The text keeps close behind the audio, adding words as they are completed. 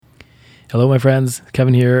Hello, my friends.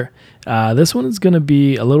 Kevin here. This one is going to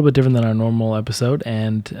be a little bit different than our normal episode,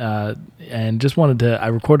 and just wanted to. I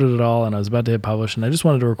recorded it all, and I was about to hit publish, and I just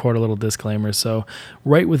wanted to record a little disclaimer. So,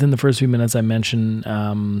 right within the first few minutes, I mention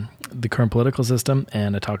the current political system,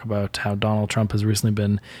 and I talk about how Donald Trump has recently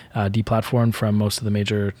been deplatformed from most of the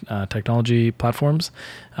major technology platforms,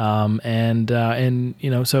 and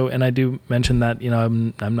I do mention that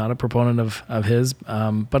I'm not a proponent of his,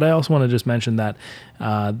 but I also want to just mention that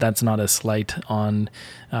that's not a slight on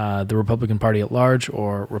the Republican Party at large,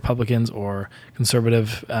 or Republicans, or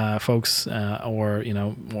conservative folks, or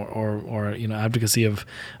advocacy of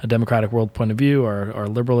a democratic world point of view, or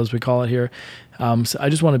liberal as we call it here. So I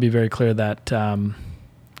just want to be very clear that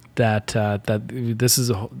that this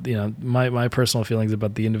is my personal feelings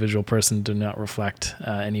about the individual person do not reflect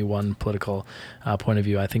any one political point of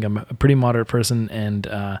view. I think I'm a pretty moderate person, and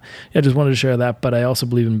just wanted to share that. But I also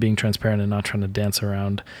believe in being transparent and not trying to dance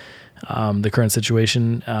around the current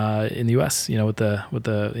situation in the U.S. With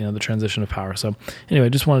the transition of power. So anyway,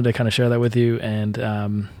 just wanted to kind of share that with you. And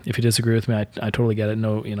if you disagree with me, I totally get it.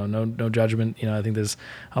 No judgment. I think there's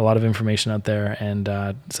a lot of information out there.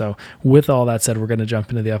 And so with all that said, we're going to jump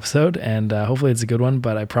into the episode, and hopefully it's a good one.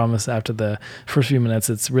 But I promise after the first few minutes,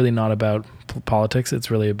 it's really not about politics.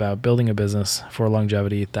 It's really about building a business for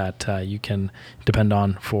longevity that you can depend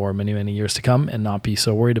on for many, many years to come, and not be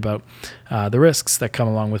so worried about the risks that come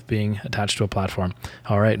along with being attached to a platform.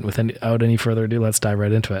 All right, without any further ado, let's dive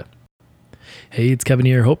right into it. Hey, it's Kevin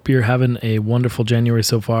here. Hope you're having a wonderful January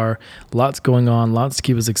so far. Lots going on, lots to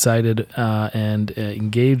keep us excited and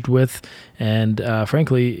engaged with. And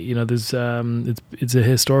frankly, there's it's a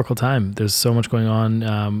historical time. There's so much going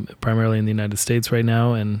on, primarily in the United States right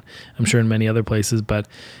now, and I'm sure in many other places. But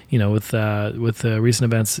with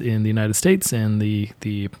recent events in the United States and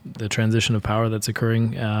the transition of power that's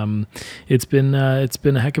occurring, it's been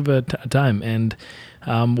a heck of a time. And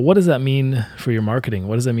what does that mean for your marketing?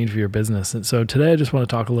 What does that mean for your business? And so today I just want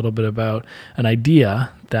to talk a little bit about an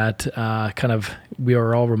idea that kind of we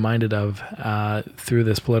are all reminded of through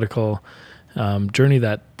this political journey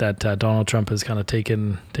that Donald Trump has kind of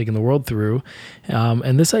taken the world through.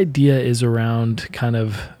 And this idea is around kind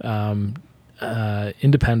of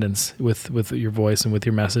independence with your voice and with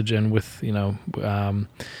your message, and with your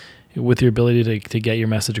ability to get your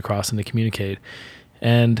message across and to communicate.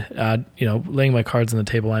 And, laying my cards on the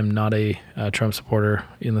table, I'm not a Trump supporter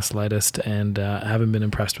in the slightest, and haven't been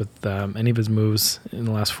impressed with any of his moves in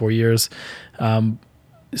the last 4 years.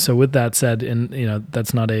 So with that said, and,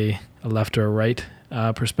 that's not a left or a right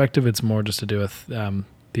perspective. It's more just to do with the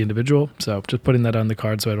individual. So just putting that on the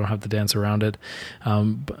card so I don't have to dance around it.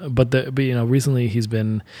 But recently he's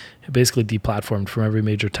been basically deplatformed from every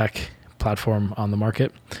major tech platform on the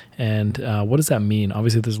market. And what does that mean?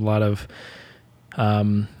 Obviously, there's a lot of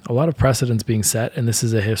precedents being set, and this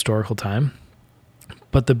is a historical time.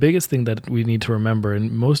 But the biggest thing that we need to remember,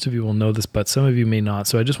 and most of you will know this, but some of you may not,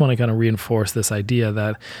 so I just want to kind of reinforce this idea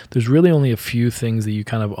that there's really only a few things that you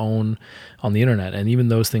kind of own on the internet, and even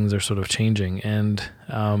those things are sort of changing. And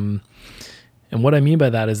what I mean by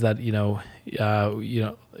that is that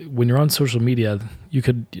when you're on social media, you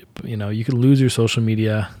could lose your social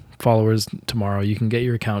media followers tomorrow. You can get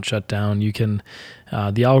your account shut down. You can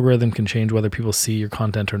the algorithm can change whether people see your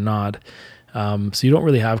content or not. So you don't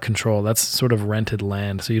really have control. That's sort of rented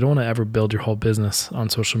land. So you don't want to ever build your whole business on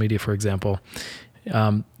social media, for example.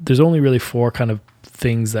 There's only really 4 kind of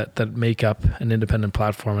things that make up an independent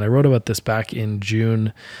platform. And I wrote about this back in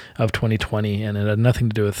June of 2020, and it had nothing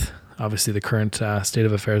to do with obviously the current state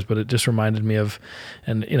of affairs, but it just reminded me of,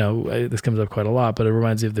 and this comes up quite a lot, but it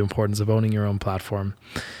reminds me of the importance of owning your own platform.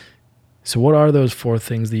 So what are those 4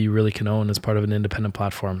 things that you really can own as part of an independent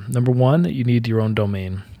platform? Number 1, you need your own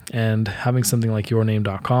domain. And having something like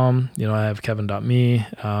yourname.com, I have kevin.me,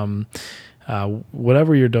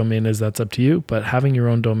 whatever your domain is, that's up to you. But having your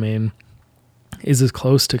own domain is as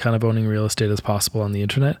close to kind of owning real estate as possible on the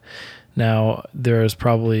internet. Now, there's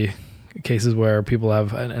probably cases where people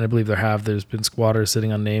have, and I believe there's been squatters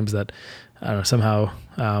sitting on names that, I don't know, somehow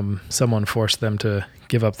someone forced them to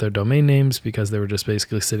give up their domain names because they were just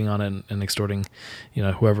basically sitting on it and extorting,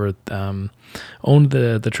 whoever owned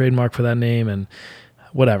the trademark for that name and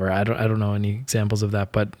whatever. I don't know any examples of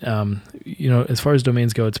that, but as far as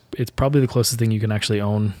domains go, it's probably the closest thing you can actually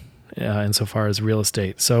own insofar as real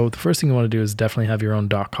estate. So the first thing you want to do is definitely have your own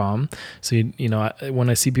 .com. So when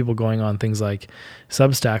I see people going on things like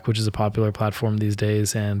Substack, which is a popular platform these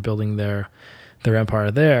days, and building their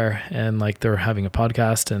empire there, and like they're having a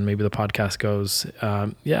podcast, and maybe the podcast goes,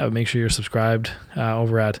 make sure you're subscribed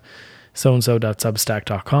over at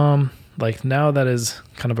soandso.substack.com. Like now that is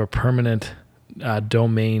kind of a permanent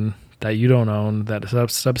domain that you don't own, that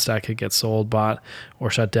Substack could get sold, bought, or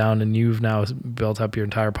shut down, and you've now built up your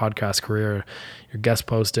entire podcast career, your guest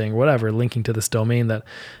posting, whatever, linking to this domain that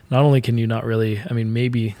not only can you not really, I mean,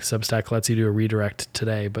 maybe Substack lets you do a redirect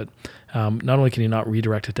today, but not only can you not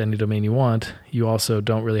redirect it to any domain you want, you also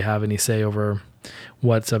don't really have any say over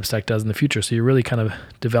what Substack does in the future. So you're really kind of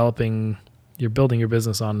you're building your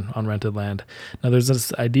business on rented land. Now there's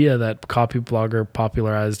this idea that Copyblogger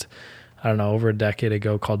popularized, I don't know, over a decade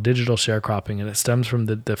ago, called digital sharecropping, and it stems from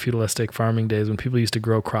the feudalistic farming days when people used to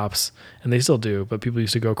grow crops, and they still do, but people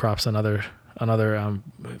used to grow crops on other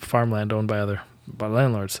farmland owned by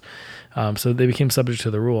landlords. So they became subject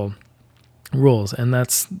to the rules, and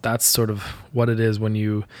that's sort of what it is when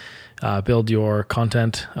you build your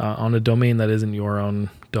content on a domain that isn't your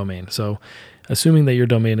own domain. So assuming that your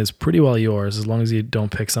domain is pretty well yours, as long as you don't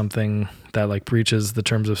pick something that like breaches the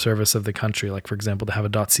terms of service of the country, like for example, to have a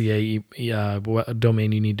 .ca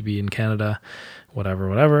domain, you need to be in Canada,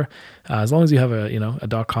 whatever. As long as you have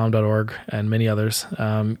a .com, .org, and many others,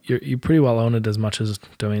 you pretty well own it as much as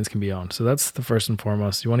domains can be owned. So that's the first and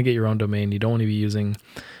foremost. You want to get your own domain. You don't want to be using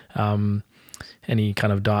any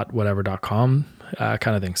kind of .com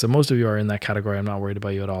kind of thing. So most of you are in that category. I'm not worried about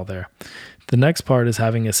you at all there. The next part is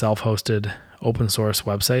having a self-hosted open source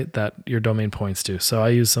website that your domain points to. So I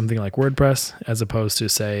use something like WordPress as opposed to,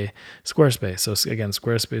 say, Squarespace. So again,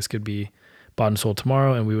 Squarespace could be bought and sold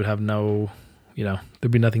tomorrow, and we would have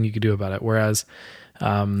there'd be nothing you could do about it. Whereas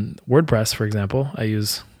WordPress, for example, I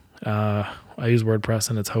use WordPress,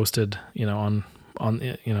 and it's hosted, on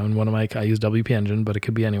in one of I use WP Engine, but it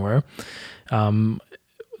could be anywhere.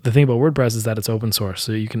 The thing about WordPress is that it's open source,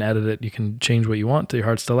 so you can edit it, you can change what you want to your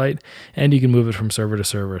heart's delight, and you can move it from server to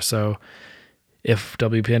server. So if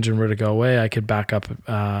WP Engine were to go away, I could back up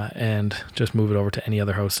and just move it over to any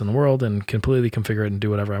other host in the world and completely configure it and do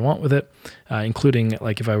whatever I want with it, including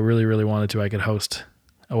like if I really, really wanted to, I could host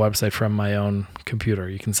a website from my own computer.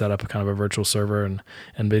 You can set up a kind of a virtual server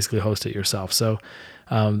and basically host it yourself. So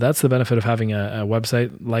that's the benefit of having a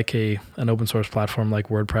website like an open source platform like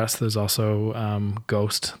WordPress. There's also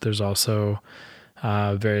Ghost. There's also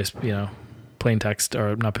various plain text,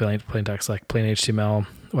 or not plain text, like plain HTML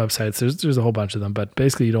websites. There's a whole bunch of them, but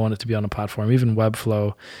basically you don't want it to be on a platform. Even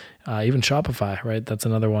Webflow, even Shopify, right? That's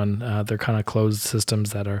another one. They're kind of closed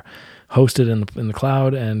systems that are hosted in the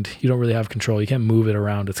cloud, and you don't really have control. You can't move it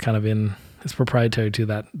around. It's kind of it's proprietary to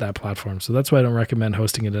that platform. So that's why I don't recommend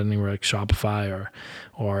hosting it anywhere like Shopify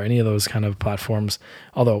or any of those kind of platforms.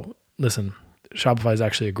 Although, listen, Shopify is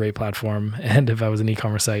actually a great platform, and if I was an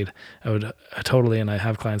e-commerce site, I would totally, and I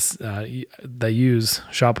have clients that use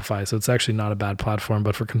Shopify, so it's actually not a bad platform.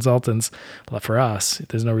 But for consultants, for us,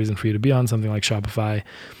 there's no reason for you to be on something like Shopify,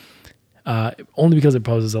 only because it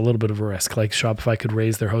poses a little bit of a risk. Like Shopify could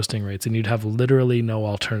raise their hosting rates, and you'd have literally no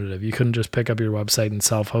alternative. You couldn't just pick up your website and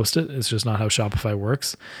self-host it. It's just not how Shopify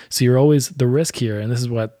works. So you're always, the risk here, and this is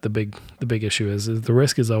what the big issue is the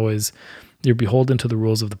risk is always you're beholden to the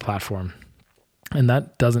rules of the platform. And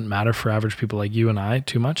that doesn't matter for average people like you and I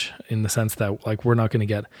too much, in the sense that like we're not going to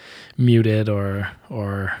get muted or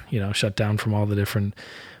shut down from all the different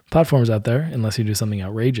platforms out there unless you do something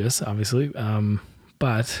outrageous, obviously.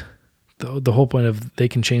 But the whole point of, they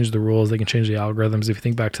can change the rules, they can change the algorithms. If you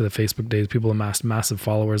think back to the Facebook days, people amassed massive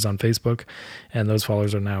followers on Facebook, and those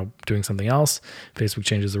followers are now doing something else. Facebook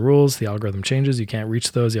changes the rules, the algorithm changes, you can't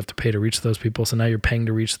reach those, you have to pay to reach those people. So now you're paying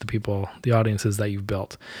to reach the people, the audiences that you've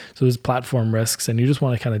built. So there's platform risks, and you just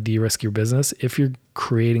want to kind of de-risk your business. If you're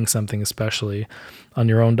creating something, especially on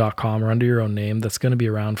your own .com or under your own name, that's going to be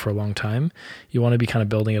around for a long time, you want to be kind of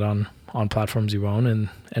building it on platforms you own.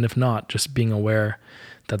 And if not, just being aware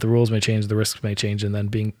that the rules may change, the risks may change, and then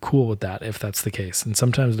being cool with that if that's the case. And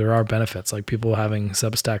sometimes there are benefits, like people having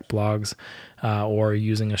Substack blogs or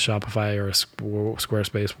using a Shopify or a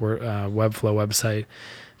Squarespace Webflow website.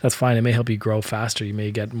 That's fine. It may help you grow faster. You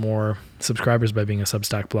may get more subscribers by being a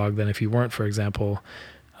Substack blog than if you weren't, for example,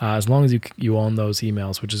 as long as you own those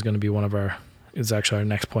emails, which is going to be is actually our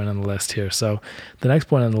next point on the list here. So the next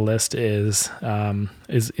point on the list is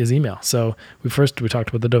email. So we talked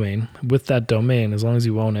about the domain. With that domain, as long as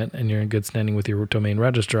you own it and you're in good standing with your domain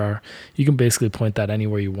registrar, you can basically point that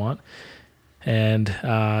anywhere you want. And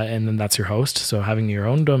then that's your host. So having your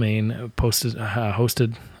own domain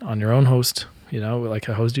hosted on your own host, like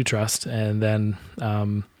a host you trust, and then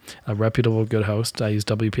a reputable, good host. I use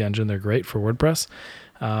WP Engine. They're great for WordPress.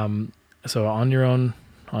 So on your own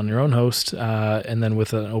host, and then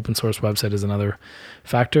with an open source website is another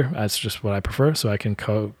factor. That's just what I prefer. So I can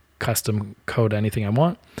custom code anything I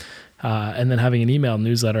want. And then having an email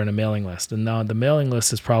newsletter and a mailing list. And now the mailing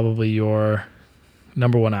list is probably your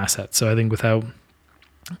number one asset. So I think without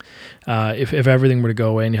if everything were to go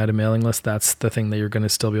away and you had a mailing list, that's the thing that you're going to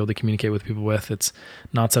still be able to communicate with people with. It's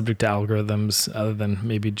not subject to algorithms other than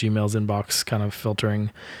maybe Gmail's inbox kind of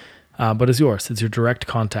filtering. But it's yours. It's your direct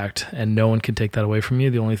contact, and no one can take that away from you.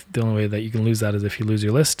 The only way that you can lose that is if you lose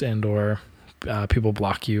your list and or people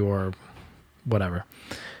block you or whatever.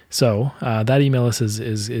 So that email list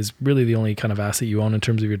is really the only kind of asset you own in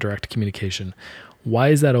terms of your direct communication. Why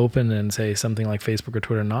is that open and say something like Facebook or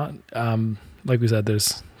Twitter not? Like we said,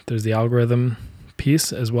 there's the algorithm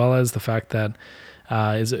piece, as well as the fact that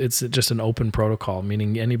it's just an open protocol,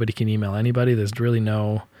 meaning anybody can email anybody. There's really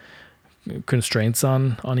no constraints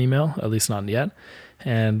on email, at least not yet.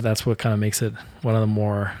 And that's what kind of makes it one of the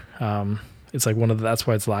more, it's like that's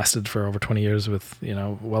why it's lasted for over 20 years with,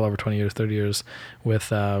 well over 20 years, 30 years with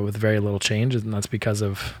very little change. And that's because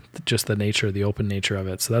of just the open nature of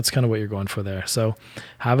it. So that's kind of what you're going for there. So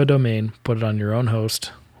have a domain, put it on your own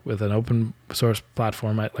host with an open source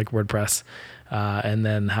platform like WordPress, and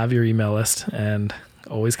then have your email list and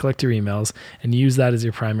always collect your emails and use that as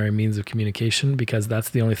your primary means of communication, because that's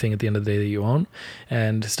the only thing at the end of the day that you own.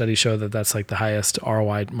 And studies show that that's like the highest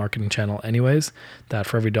ROI marketing channel anyways, that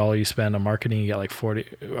for every $1 you spend on marketing, you get like 40,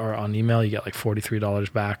 or on email, you get like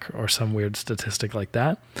 $43 back, or some weird statistic like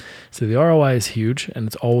that. So the ROI is huge, and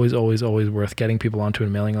it's always, always, always worth getting people onto a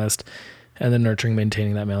mailing list and then nurturing,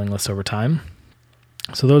 maintaining that mailing list over time.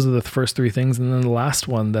 So those are the first three things. And then the last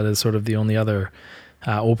one that is sort of the only other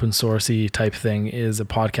open sourcey type thing is a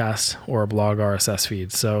podcast or a blog RSS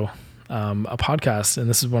feed. So a podcast, and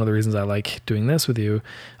this is one of the reasons I like doing this with you,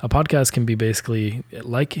 a podcast can be basically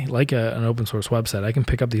like an open source website. I can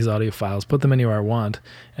pick up these audio files, put them anywhere I want,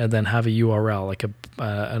 and then have a URL, like an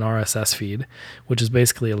RSS feed, which is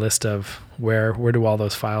basically a list of where do all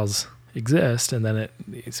those files exist, and then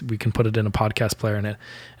we can put it in a podcast player in it,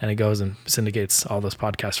 and it goes and syndicates all those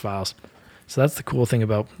podcast files. So that's the cool thing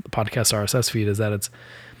about the podcast RSS feed, is that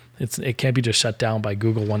it can't be just shut down by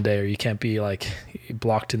Google one day, or you can't be like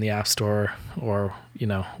blocked in the App Store or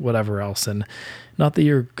whatever else. And not that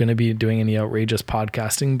you're going to be doing any outrageous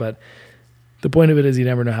podcasting, but the point of it is you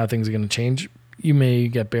never know how things are going to change. You may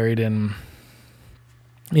get buried in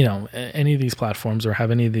any of these platforms, or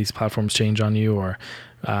have any of these platforms change on you, or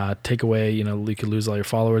take away, you could lose all your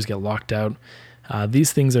followers, get locked out.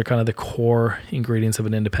 These things are kind of the core ingredients of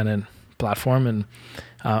an independent platform. And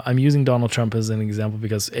I'm using Donald Trump as an example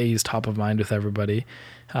because A, he's top of mind with everybody.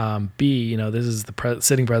 B, this is the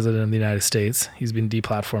sitting president of the United States. He's been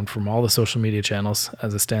deplatformed from all the social media channels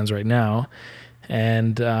as it stands right now.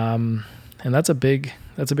 And that's a big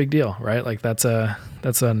deal, right? Like that's a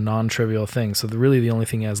non-trivial thing. So really the only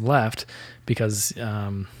thing he has left, because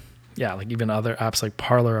like even other apps like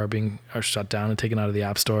Parler are shut down and taken out of the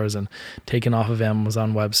app stores and taken off of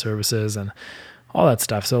Amazon Web Services and all that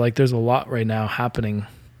stuff. So like there's a lot right now happening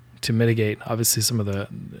to mitigate obviously some of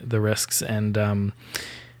the risks, and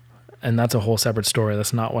that's a whole separate story.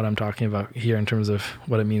 That's not what I'm talking about here in terms of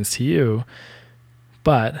what it means to you.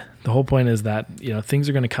 But the whole point is that, things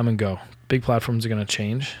are going to come and go. Big platforms are going to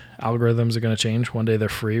change. Algorithms are going to change. One day they're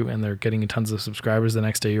free and they're getting you tons of subscribers. The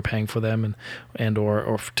next day you're paying for them and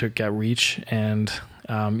or to get reach. And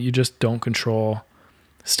you just don't control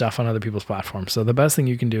stuff on other people's platforms. So the best thing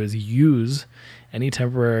you can do is use any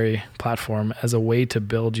temporary platform as a way to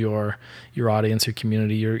build your audience, your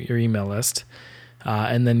community, your email list.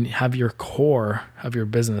 And then have your core of your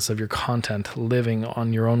business, of your content living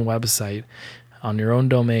on your own website, on your own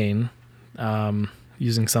domain,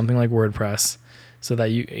 using something like WordPress, so that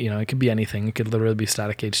it could be anything. It could literally be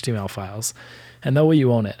static HTML files, and that way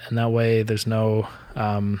you own it. And that way there's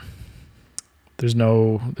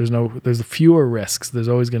fewer risks. There's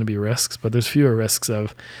always going to be risks, but there's fewer risks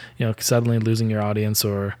of, suddenly losing your audience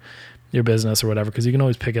or your business or whatever, because you can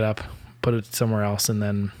always pick it up, put it somewhere else, and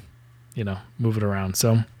then, move it around.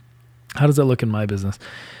 So how does that look in my business?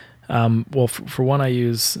 Well, for one, I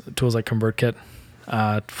use tools like ConvertKit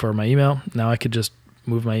for my email. Now I could just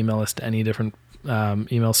move my email list to any different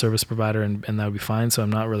email service provider, and that would be fine. So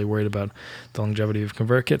I'm not really worried about the longevity of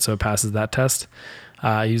ConvertKit. So it passes that test.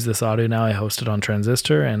 I use this audio now. I host it on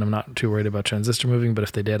Transistor, and I'm not too worried about Transistor moving, but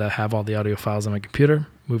if they did, I have all the audio files on my computer,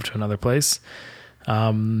 move to another place.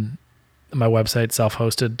 My website,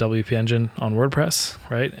 self-hosted WP Engine on WordPress,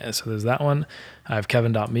 right? So there's that one. I have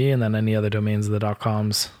kevin.me, and then any other domains of the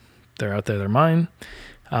 .coms, they're out there, they're mine.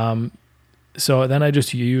 So then I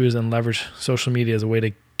just use and leverage social media as a way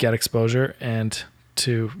to get exposure and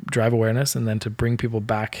to drive awareness, and then to bring people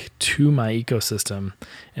back to my ecosystem.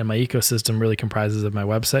 And my ecosystem really comprises of my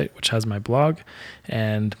website, which has my blog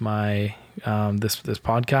and my this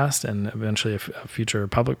podcast, and eventually a future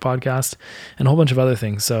public podcast, and a whole bunch of other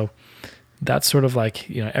things. So that's sort of like,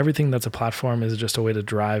 everything that's a platform is just a way to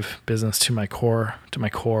drive business to my core,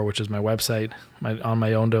 which is my website, on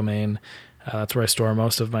my own domain. That's where I store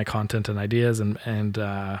most of my content and ideas, and then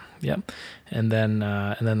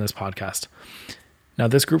this podcast. Now,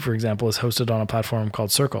 this group, for example, is hosted on a platform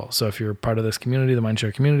called Circle. So if you're part of this community, the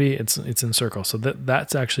Mindshare community, it's in Circle. So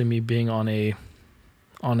that's actually me being on a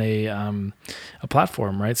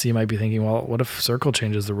platform, right? So you might be thinking, well, what if Circle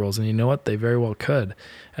changes the rules? And you know what? They very well could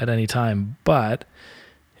at any time, but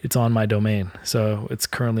it's on my domain. So it's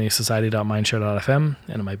currently society.mindshare.fm,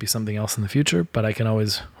 and it might be something else in the future, but I can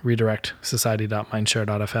always redirect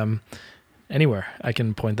society.mindshare.fm anywhere. I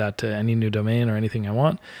can point that to any new domain or anything I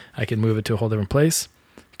want. I can move it to a whole different place.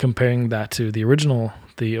 Comparing that to the origin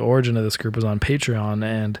of this group was on Patreon,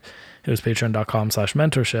 and it was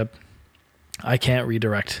patreon.com/mentorship. I can't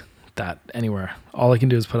redirect that anywhere. All I can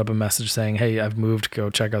do is put up a message saying, hey, I've moved, go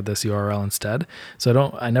check out this URL instead.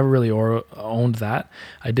 So I never really owned that.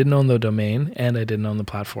 I didn't own the domain, and I didn't own the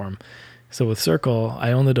platform. So with Circle,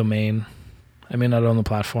 I own the domain. I may not own the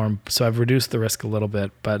platform, so I've reduced the risk a little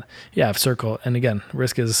bit. But yeah, if Circle, and again,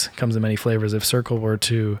 risk comes in many flavors. If Circle were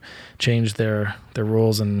to change their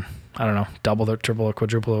rules and, I don't know, double or triple or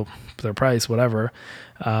quadruple their price, whatever,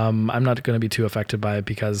 I'm not going to be too affected by it,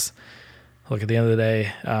 because look, at the end of the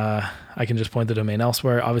day, I can just point the domain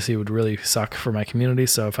elsewhere. Obviously, it would really suck for my community.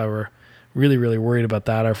 So if I were really, really worried about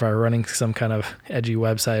that, or if I were running some kind of edgy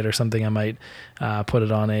website or something, I might put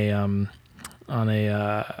it on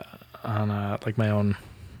like my own,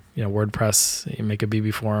 WordPress, make a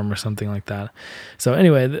BB forum or something like that. So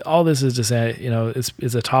anyway, all this is to say, it's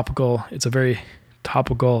a very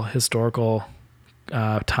topical, historical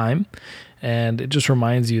time, and it just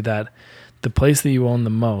reminds you that the place that you own the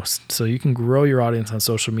most, so you can grow your audience on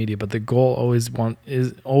social media, but the goal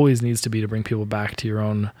always needs to be to bring people back to your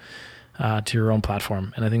own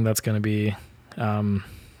platform. And I think that's going to be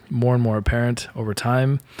more and more apparent over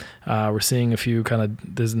time. We're seeing a few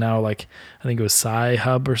there's now, like, I think it was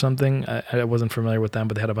Sci-Hub or something. I wasn't familiar with them,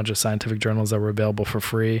 but they had a bunch of scientific journals that were available for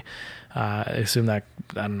free. I assume that,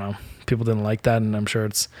 I don't know, people didn't like that, and I'm sure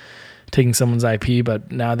it's taking someone's IP,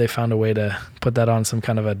 but now they found a way to put that on some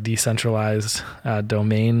kind of a decentralized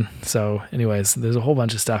domain. So anyways, there's a whole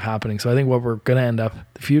bunch of stuff happening. So I think what we're going to end up,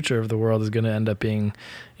 the future of the world is going to end up being,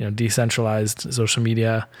 decentralized social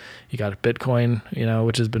media. You got Bitcoin,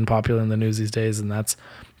 which has been popular in the news these days, and that's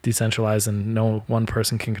decentralized and no one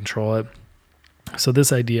person can control it. So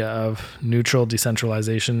this idea of neutral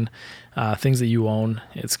decentralization, things that you own,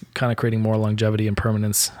 it's kind of creating more longevity and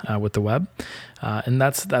permanence with the web. And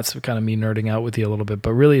that's kind of me nerding out with you a little bit,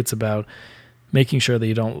 but really it's about making sure that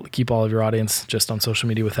you don't keep all of your audience just on social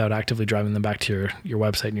media without actively driving them back to your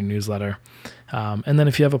website and your newsletter. And then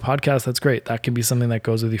if you have a podcast, that's great. That can be something that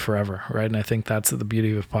goes with you forever, right? And I think that's the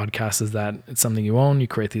beauty of podcasts, is that it's something you own. You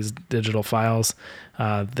create these digital files,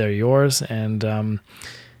 they're yours. And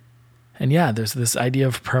yeah, there's this idea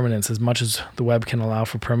of permanence, as much as the web can allow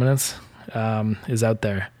for permanence, is out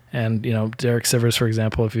there. And, Derek Sivers, for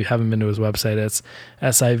example, if you haven't been to his website, it's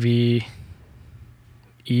sive.rs.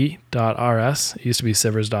 It used to be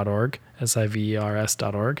sivers.org,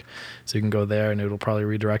 sivers.org. So you can go there and it'll probably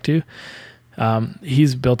redirect you.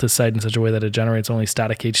 He's built his site in such a way that it generates only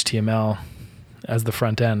static HTML as the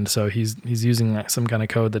front end. So he's using some kind of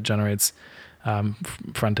code that generates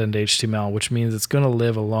front-end HTML, which means it's going to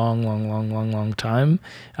live a long time.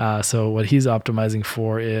 So what he's optimizing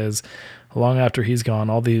for is, long after he's gone,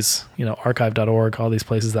 all these, archive.org, all these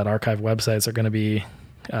places that archive websites are going to be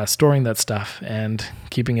storing that stuff and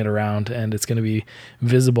keeping it around, and it's going to be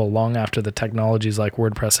visible long after the technologies like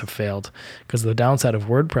WordPress have failed. Because the downside of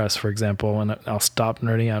WordPress, for example, and I'll stop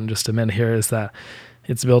nerding out in just a minute here, is that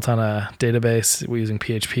it's built on a database. We're using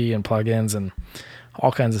PHP and plugins and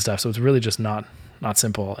all kinds of stuff. So it's really just not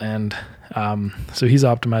simple. And so he's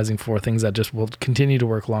optimizing for things that just will continue to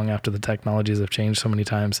work long after the technologies have changed so many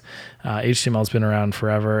times. HTML's been around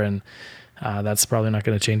forever, and that's probably not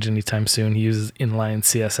going to change anytime soon. He uses inline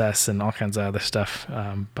CSS and all kinds of other stuff.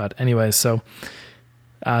 But anyways, so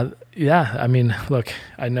look,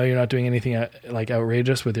 I know you're not doing anything like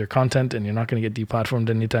outrageous with your content, and you're not going to get deplatformed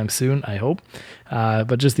anytime soon, I hope.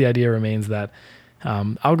 But just the idea remains that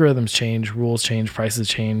algorithms change, rules change, prices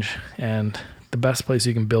change, and the best place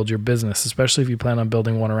you can build your business, especially if you plan on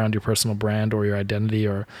building one around your personal brand or your identity,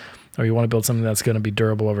 or you want to build something that's going to be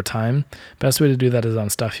durable over time, best way to do that is on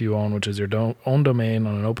stuff you own, which is your own domain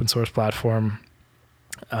on an open source platform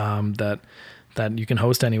that you can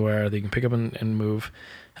host anywhere, that you can pick up and move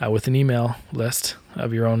with an email list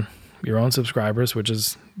of your own subscribers, which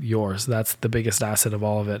is yours. That's the biggest asset of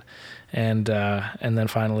all of it. And then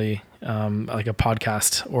finally, like a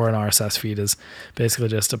podcast or an RSS feed is basically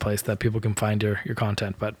just a place that people can find your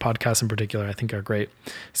content. But podcasts in particular, I think, are great.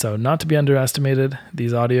 So not to be underestimated,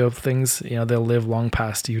 these audio things, they'll live long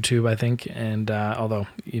past YouTube, I think. And although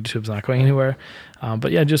YouTube's not going anywhere,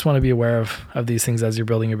 but yeah, just want to be aware of these things as you're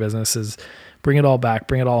building your business. Is bring it all back,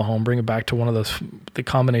 bring it all home, bring it back to one of those. The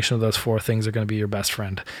combination of those four things are going to be your best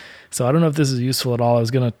friend. So I don't know if this is useful at all. I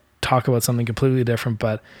was going to talk about something completely different,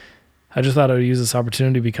 but I just thought I would use this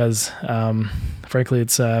opportunity because, frankly,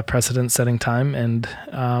 it's a precedent-setting time, and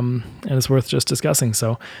it's worth just discussing.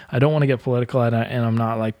 So I don't want to get political, and I'm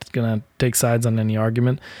not like going to take sides on any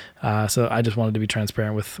argument. So I just wanted to be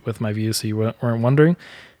transparent with my views, so you weren't wondering,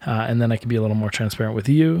 and then I could be a little more transparent with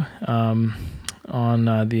you on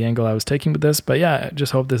the angle I was taking with this. But yeah, I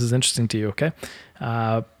just hope this is interesting to you. Okay.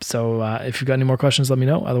 So if you've got any more questions, let me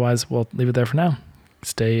know. Otherwise, we'll leave it there for now.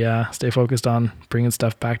 Stay focused on bringing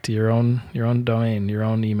stuff back to your own domain, your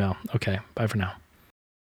own email. Okay. Bye for now.